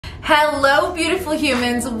Hello beautiful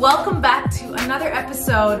humans, welcome back to another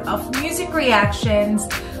episode of Music Reactions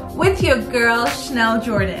with your girl Chanel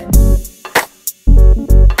Jordan.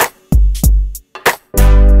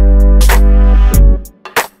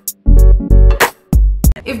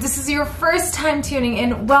 If this is your first time tuning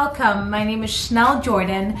in, welcome. My name is Chanel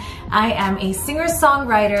Jordan. I am a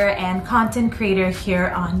singer-songwriter and content creator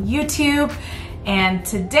here on YouTube, and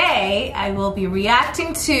today I will be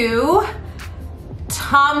reacting to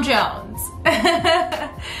Tom Jones.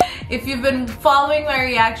 If you've been following my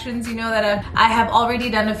reactions, you know that I have already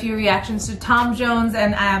done a few reactions to Tom Jones,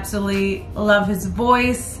 and I absolutely love his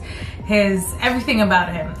voice, everything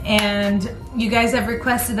about him. And you guys have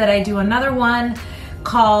requested that I do another one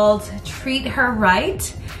called Treat Her Right.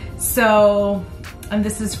 So, and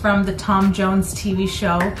this is from the Tom Jones TV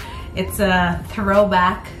show. It's a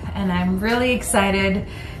throwback, and I'm really excited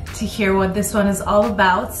to hear what this one is all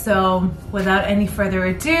about. So without any further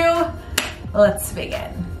ado, let's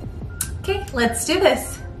begin. Okay, let's do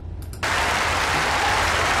this.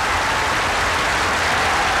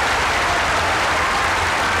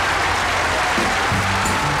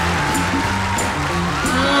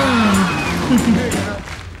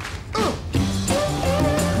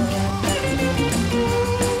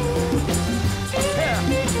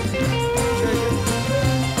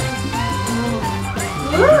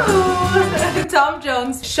 Tom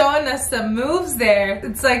Jones showing us some moves there.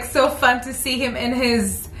 It's like so fun to see him in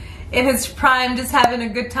his prime, just having a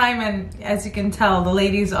good time, and as you can tell, the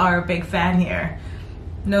ladies are a big fan here.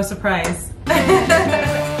 No surprise. Oh.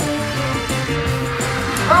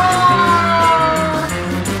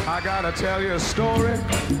 I gotta tell you a story.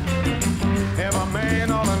 Every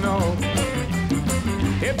man ought to know.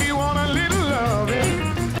 If you want a little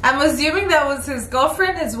loving. I'm assuming that was his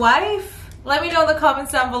girlfriend, his wife. Let me know in the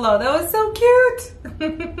comments down below. That was so cute.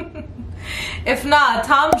 If not,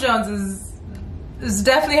 Tom Jones is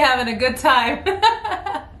definitely having a good time.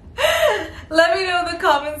 Let me know in the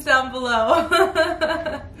comments down below.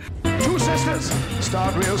 Two sisters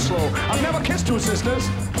start real slow. I've never kissed two sisters.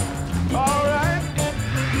 All right.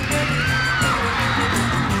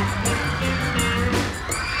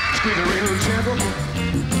 Squeeze her real gentle.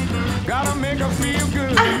 Gotta make her feel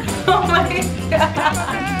good. Oh my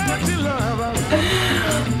God.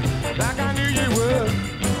 Like I knew you would.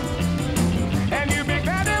 And you be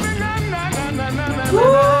glad every night that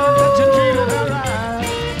you treated her right.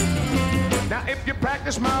 Now if you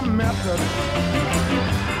practice my method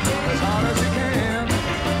as hard as you can,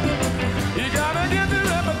 you gotta get the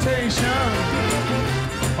reputation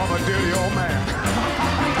of a dirty old man.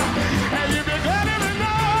 And you be glad every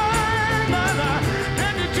night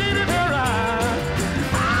that you treated her right.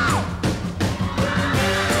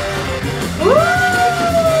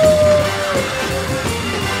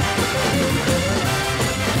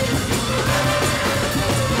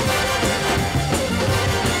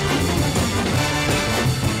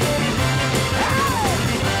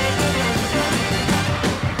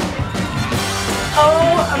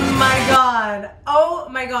 Oh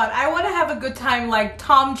my God, I want to have a good time like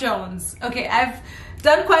Tom Jones. Okay, I've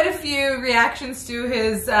done quite a few reactions to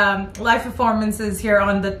his live performances here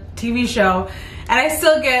on the TV show, and I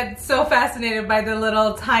still get so fascinated by the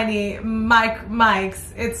little tiny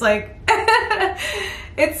mics. It's like,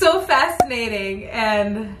 it's so fascinating,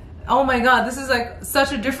 and oh my God, this is like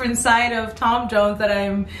such a different side of Tom Jones that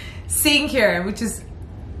I'm seeing here, which is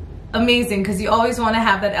amazing, because you always want to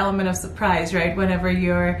have that element of surprise, right? Whenever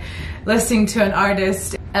you're listening to an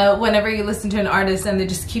artist, whenever you listen to an artist and they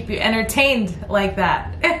just keep you entertained like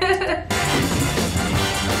that.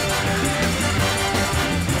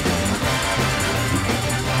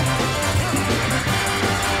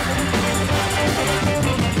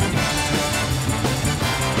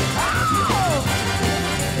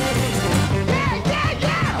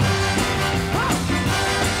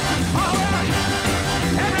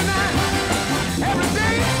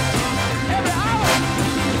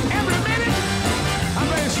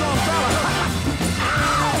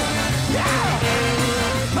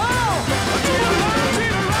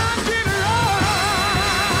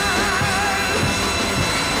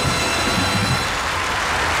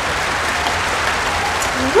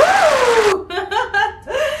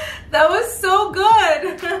 That was so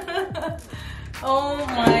good. Oh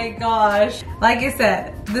my gosh. Like I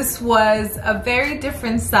said, this was a very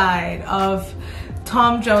different side of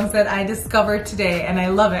Tom Jones that I discovered today, and I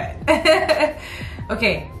love it.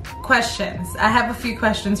 Okay, questions. I have a few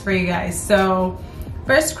questions for you guys. So,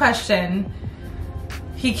 first question.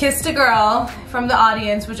 He kissed a girl from the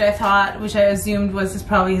audience, which I assumed was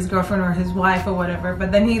probably his girlfriend or his wife or whatever,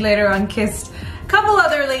 but then he later on kissed a couple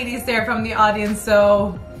other ladies there from the audience,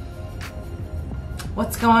 so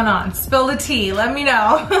What's going on? Spill the tea, let me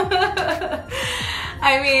know.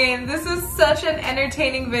 I mean, this is such an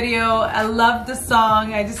entertaining video. I love the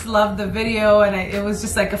song, I just love the video, and it was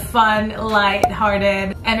just like a fun,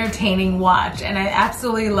 light-hearted, entertaining watch, and I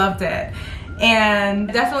absolutely loved it. And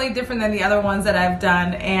definitely different than the other ones that I've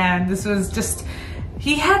done, and this was just,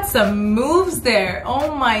 he had some moves there.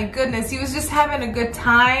 Oh my goodness, he was just having a good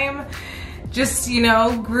time. Just, you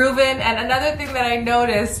know, grooving. And another thing that I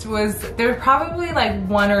noticed was there were probably like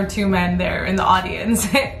 1 or 2 men there in the audience.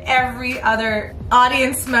 Every other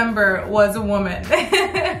audience member was a woman.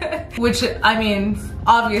 Which, I mean,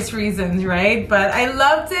 obvious reasons, right? But I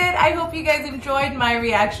loved it. I hope you guys enjoyed my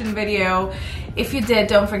reaction video. If you did,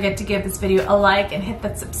 don't forget to give this video a like and hit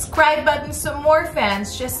that subscribe button so more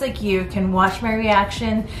fans just like you can watch my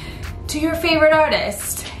reaction to your favorite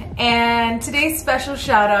artist. And today's special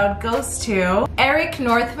shout out goes to Eric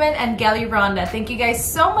Northman and Gelly Rhonda. Thank you guys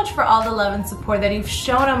so much for all the love and support that you've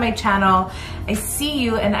shown on my channel. I see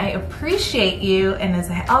you and I appreciate you. And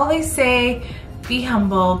as I always say, be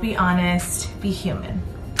humble, be honest, be human.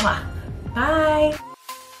 Mwah. Bye.